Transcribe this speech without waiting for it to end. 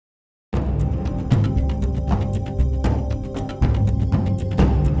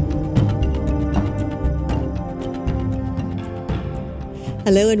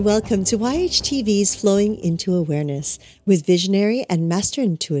Hello and welcome to YHTV's Flowing into Awareness with visionary and master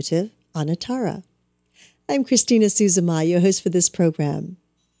intuitive Anatara. I'm Christina Suzuma, your host for this program.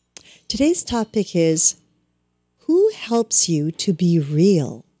 Today's topic is, who helps you to be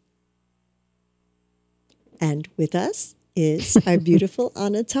real? And with us is our beautiful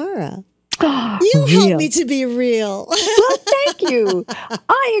Anatara. You help me to be real. Well, thank you.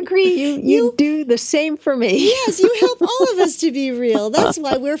 I agree. You do the same for me. Yes, you help all of us to be real. That's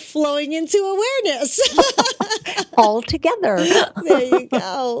why we're flowing into awareness. All together. There you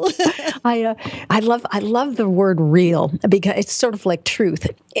go. I love the word real because it's sort of like truth.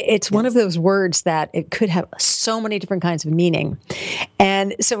 It's one of those words that it could have so many different kinds of meaning.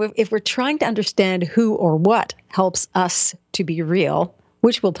 And so if we're trying to understand who or what helps us to be real,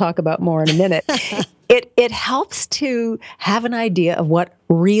 which we'll talk about more in a minute, it helps to have an idea of what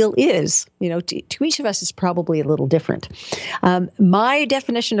real is. You know, to each of us is probably a little different. My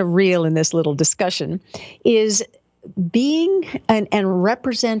definition of real in this little discussion is being and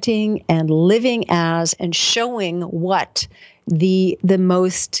representing and living as and showing what the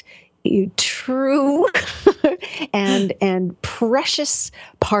most true and precious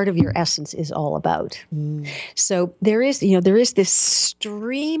part of your essence is all about. So there is this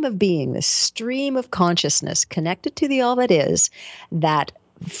stream of being, this stream of consciousness connected to the all that is, that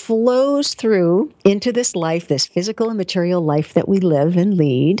flows through into this life, this physical and material life that we live and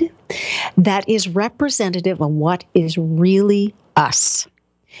lead, that is representative of what is really us.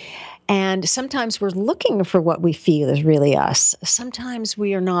 And sometimes we're looking for what we feel is really us. Sometimes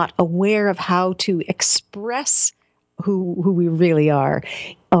we are not aware of how to express who we really are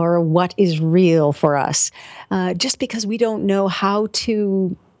or what is real for us, just because we don't know how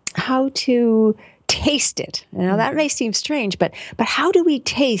to taste it. Now that may seem strange, but how do we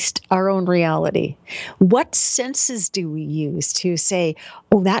taste our own reality? What senses do we use to say,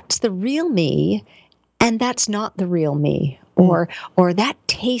 oh, that's the real me, and that's not the real me? Or that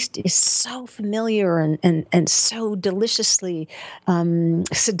taste is so familiar and so deliciously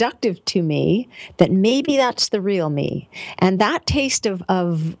seductive to me that maybe that's the real me. And that taste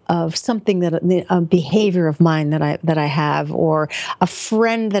of something that a behavior of mine that I have, or a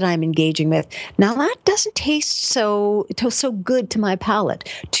friend that I'm engaging with, now that doesn't taste so good to my palate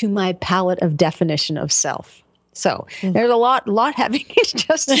of definition of self. So there's a lot having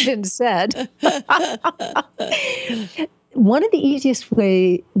just been said. One of the easiest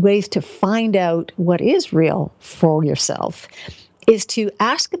ways to find out what is real for yourself is to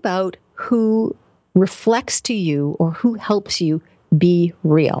ask about who reflects to you or who helps you be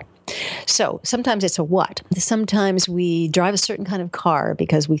real. So sometimes it's a what. Sometimes we drive a certain kind of car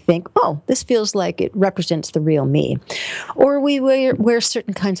because we think, oh, this feels like it represents the real me. Or we wear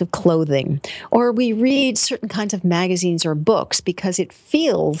certain kinds of clothing. Or we read certain kinds of magazines or books because it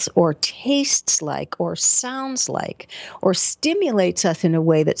feels or tastes like or sounds like or stimulates us in a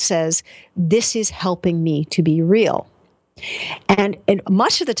way that says, this is helping me to be real. And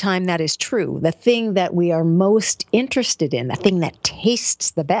much of the time that is true. The thing that we are most interested in, the thing that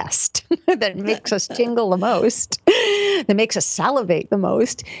tastes the best, that makes us tingle the most, that makes us salivate the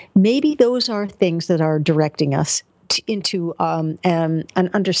most, maybe those are things that are directing us into an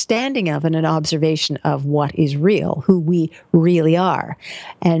understanding of and an observation of what is real, who we really are.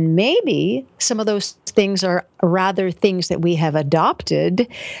 And maybe some of those things are rather things that we have adopted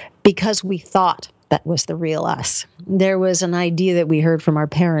because we thought that was the real us. There was an idea that we heard from our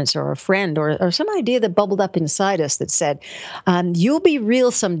parents or a friend or some idea that bubbled up inside us that said, you'll be real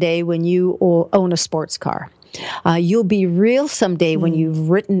someday when you own a sports car. You'll be real someday when you've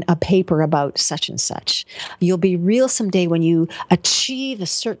written a paper about such and such. You'll be real someday when you achieve a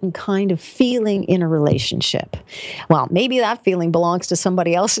certain kind of feeling in a relationship. Well, maybe that feeling belongs to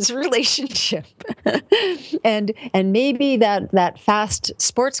somebody else's relationship. and maybe that fast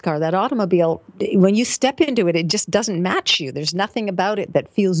sports car, that automobile, when you step into it, it just doesn't match you. There's nothing about it that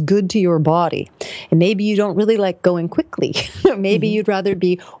feels good to your body. And maybe you don't really like going quickly. Maybe you'd rather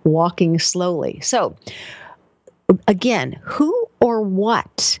be walking slowly. So, again, who or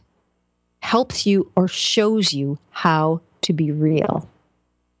what helps you or shows you how to be real?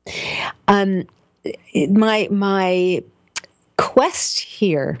 My quest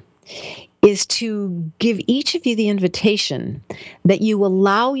here is to give each of you the invitation that you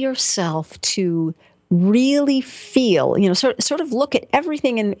allow yourself to really feel, sort of look at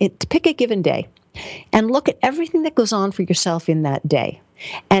everything and pick a given day and look at everything that goes on for yourself in that day.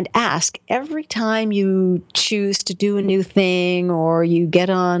 And ask every time you choose to do a new thing, or you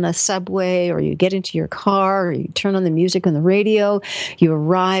get on a subway, or you get into your car, or you turn on the music on the radio, you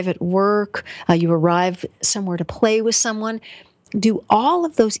arrive at work, you arrive somewhere to play with someone, do all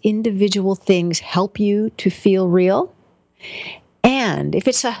of those individual things help you to feel real? And if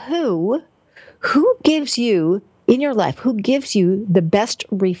it's a who gives you in your life, who gives you the best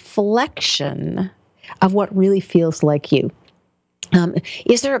reflection of what really feels like you?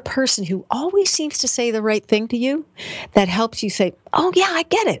 Is there a person who always seems to say the right thing to you that helps you say, oh, yeah, I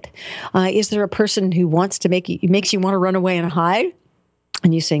get it? Is there a person who makes you want to run away and hide?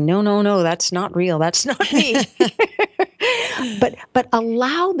 And you say, no, that's not real. That's not me. But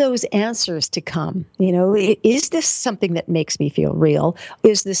allow those answers to come. Is this something that makes me feel real?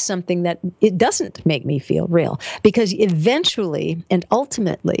 Is this something that it doesn't make me feel real? Because eventually and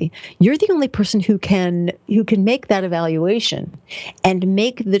ultimately, you're the only person who can make that evaluation and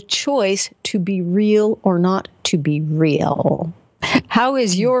make the choice to be real or not to be real. How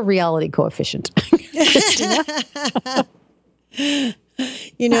is your reality coefficient, Christina?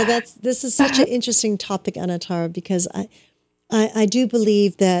 This is such an interesting topic, Anatara, because I do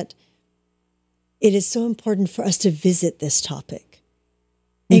believe that it is so important for us to visit this topic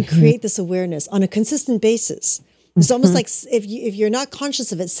and create this awareness on a consistent basis. It's almost like if you're not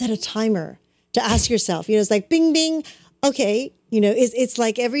conscious of it, set a timer to ask yourself. It's like bing, bing. Okay, it's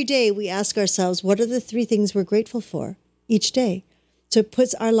like every day we ask ourselves, what are the 3 things we're grateful for each day? So it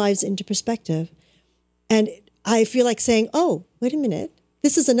puts our lives into perspective. And I feel like saying, oh, wait a minute,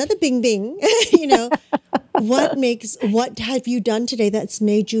 this is another bing bing. What have you done today that's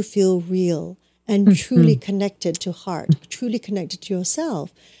made you feel real and truly connected to heart, truly connected to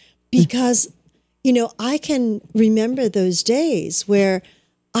yourself? Because, I can remember those days where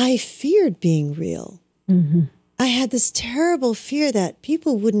I feared being real. I had this terrible fear that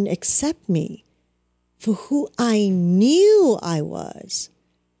people wouldn't accept me for who I knew I was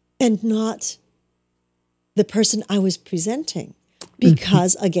and not the person I was presenting.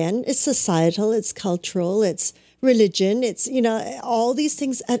 Because again, it's societal, it's cultural, it's religion, it's, all these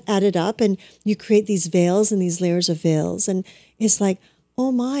things added up, and you create these veils and these layers of veils. And it's like,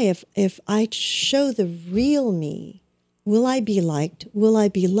 oh my, if I show the real me, will I be liked? Will I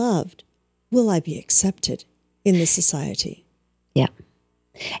be loved? Will I be accepted in this society? Yeah.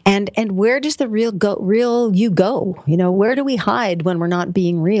 And where does the real you go? Where do we hide when we're not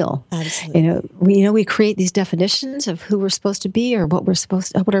being real? Absolutely. We create these definitions of who we're supposed to be or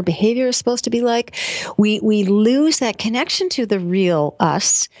what our behavior is supposed to be like. We lose that connection to the real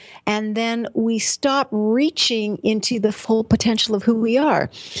us, and then we stop reaching into the full potential of who we are.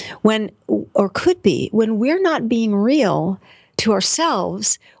 When we're not being real to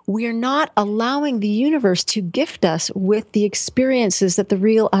ourselves, we're not allowing the universe to gift us with the experiences that the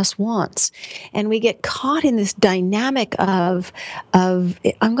real us wants. And we get caught in this dynamic of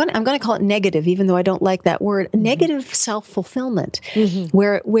I'm going to call it negative, even though I don't like that word, negative self-fulfillment,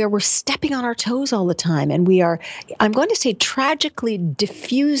 where we're stepping on our toes all the time. And we are, I'm going to say, tragically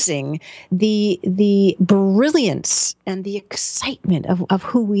diffusing the brilliance and the excitement of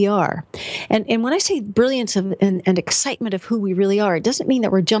who we are. And when I say brilliance and excitement of who we really are, it doesn't mean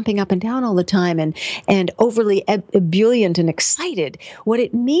that we're jumping up and down all the time and overly ebullient and excited. What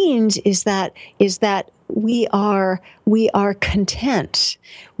it means is that we are content,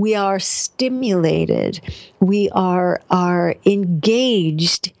 we are stimulated, we are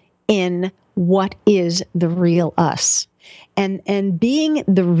engaged in what is the real us. And being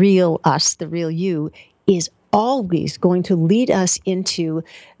the real us, the real you, is always going to lead us into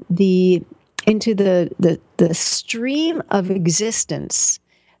the stream of existence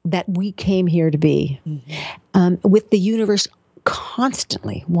that we came here to be, with the universe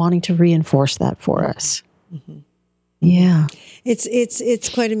constantly wanting to reinforce that for us. Yeah. It's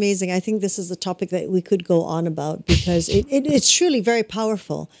quite amazing. I think this is a topic that we could go on about, because it's truly very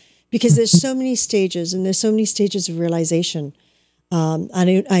powerful, because there's so many stages, and there's so many stages of realization.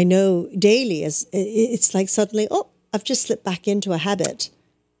 I know daily it's like suddenly, I've just slipped back into a habit.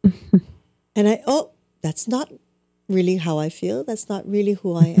 And that's not really how I feel. That's not really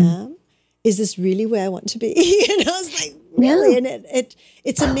who I am. Is this really where I want to be? It's like, really? Yeah. And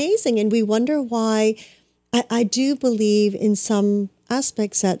it's amazing. And we wonder why. I do believe in some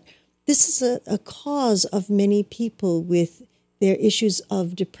aspects that this is a cause of many people with their issues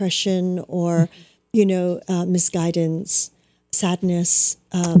of depression or, misguidance, sadness,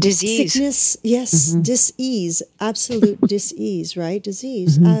 disease, sickness. Yes. Dis-ease, absolute dis-ease, right?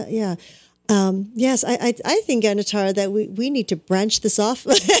 Disease. Yeah. Yes, I think, Anatara, that we need to branch this off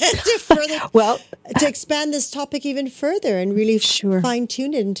to expand this topic even further and really fine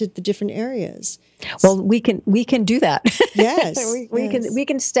tune it into the different areas. Well, we can do that. Yes, we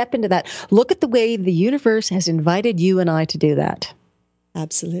can step into that. Look at the way the universe has invited you and I to do that.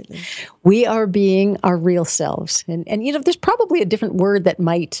 Absolutely. We are being our real selves. And there's probably a different word that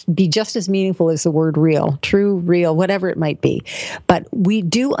might be just as meaningful as the word real, true, real, whatever it might be. But we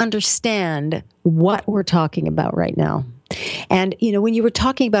do understand what we're talking about right now. And, when you were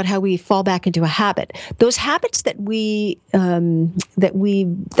talking about how we fall back into a habit, those habits that they can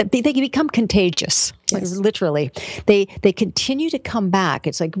become contagious, Yes. literally. They continue to come back.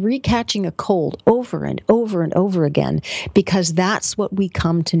 It's like recatching a cold over and over and over again, because that's what we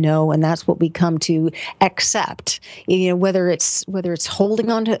come to know, and that's what we come to accept. Whether it's holding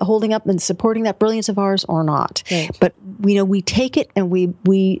up and supporting that brilliance of ours or not. Right. But we take it and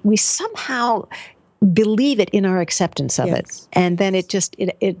we somehow believe it in our acceptance of it, and then it just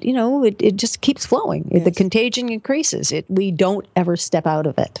keeps flowing. Yes. The contagion increases. We don't ever step out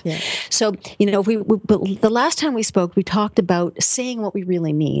of it. Yes. So but the last time we spoke, we talked about saying what we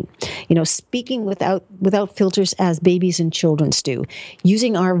really mean. Speaking without filters, as babies and children do,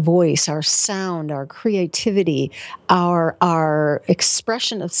 using our voice, our sound, our creativity, our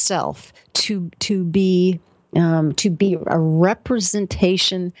expression of self to be a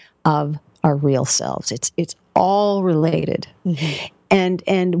representation of our real selves. It's all related. Mm-hmm.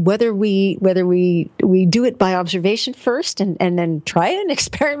 And whether we do it by observation first and then try an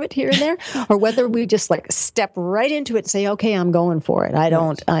experiment here and there, or whether we just step right into it and say, okay, I'm going for it.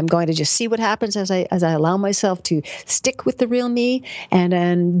 I'm going to just see what happens as I allow myself to stick with the real me,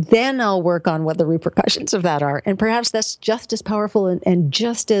 and then I'll work on what the repercussions of that are. And perhaps that's just as powerful and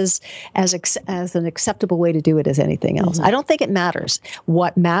just as an acceptable way to do it as anything else. Mm-hmm. I don't think it matters.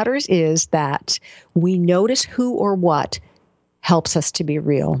 What matters is that we notice who or what helps us to be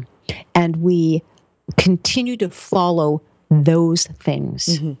real, and we continue to follow those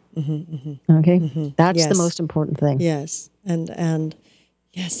things. Mm-hmm, mm-hmm, mm-hmm. Okay? Mm-hmm. That's the most important thing. Yes. And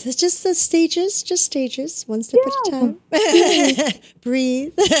yes, it's just the stages, one step at a time.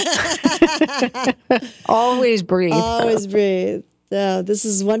 Breathe. Always breathe. Always breathe. Oh, this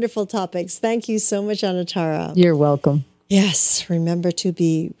is wonderful topics. Thank you so much, Anatara. You're welcome. Yes, remember to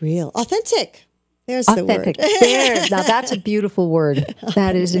be real. Authentic. There's authentic. The word. There. Now that's a beautiful word.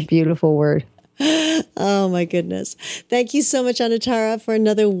 That is a beautiful word. Oh, my goodness. Thank you so much, Anatara, for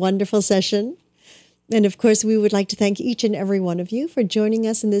another wonderful session. And of course, we would like to thank each and every one of you for joining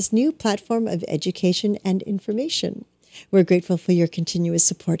us in this new platform of education and information. We're grateful for your continuous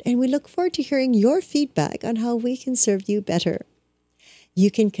support, and we look forward to hearing your feedback on how we can serve you better. You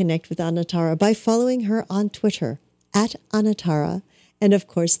can connect with Anatara by following her on Twitter @Anatara, and of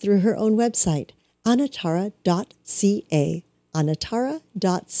course through her own website, anatara.ca,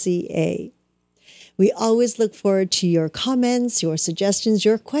 anatara.ca. We always look forward to your comments, your suggestions,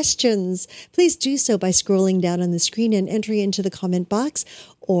 your questions. Please do so by scrolling down on the screen and entering into the comment box,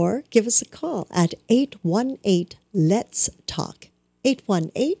 or give us a call at 818-LETS-TALK.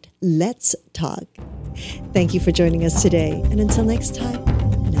 818-LETS-TALK. Thank you for joining us today, and until next time,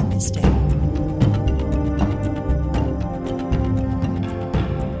 namaste.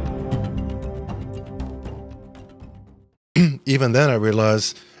 Even then, I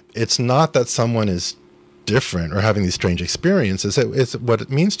realized it's not that someone is different or having these strange experiences. It's what it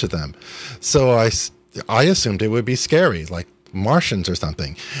means to them. So I assumed it would be scary, like Martians or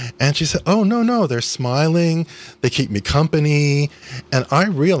something. And she said, oh, no, they're smiling. They keep me company. And I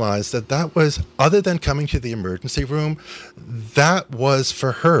realized that was, other than coming to the emergency room, that was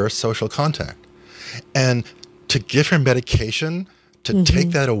for her social contact. And to give her medication, to take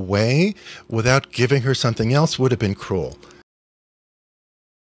that away without giving her something else would have been cruel.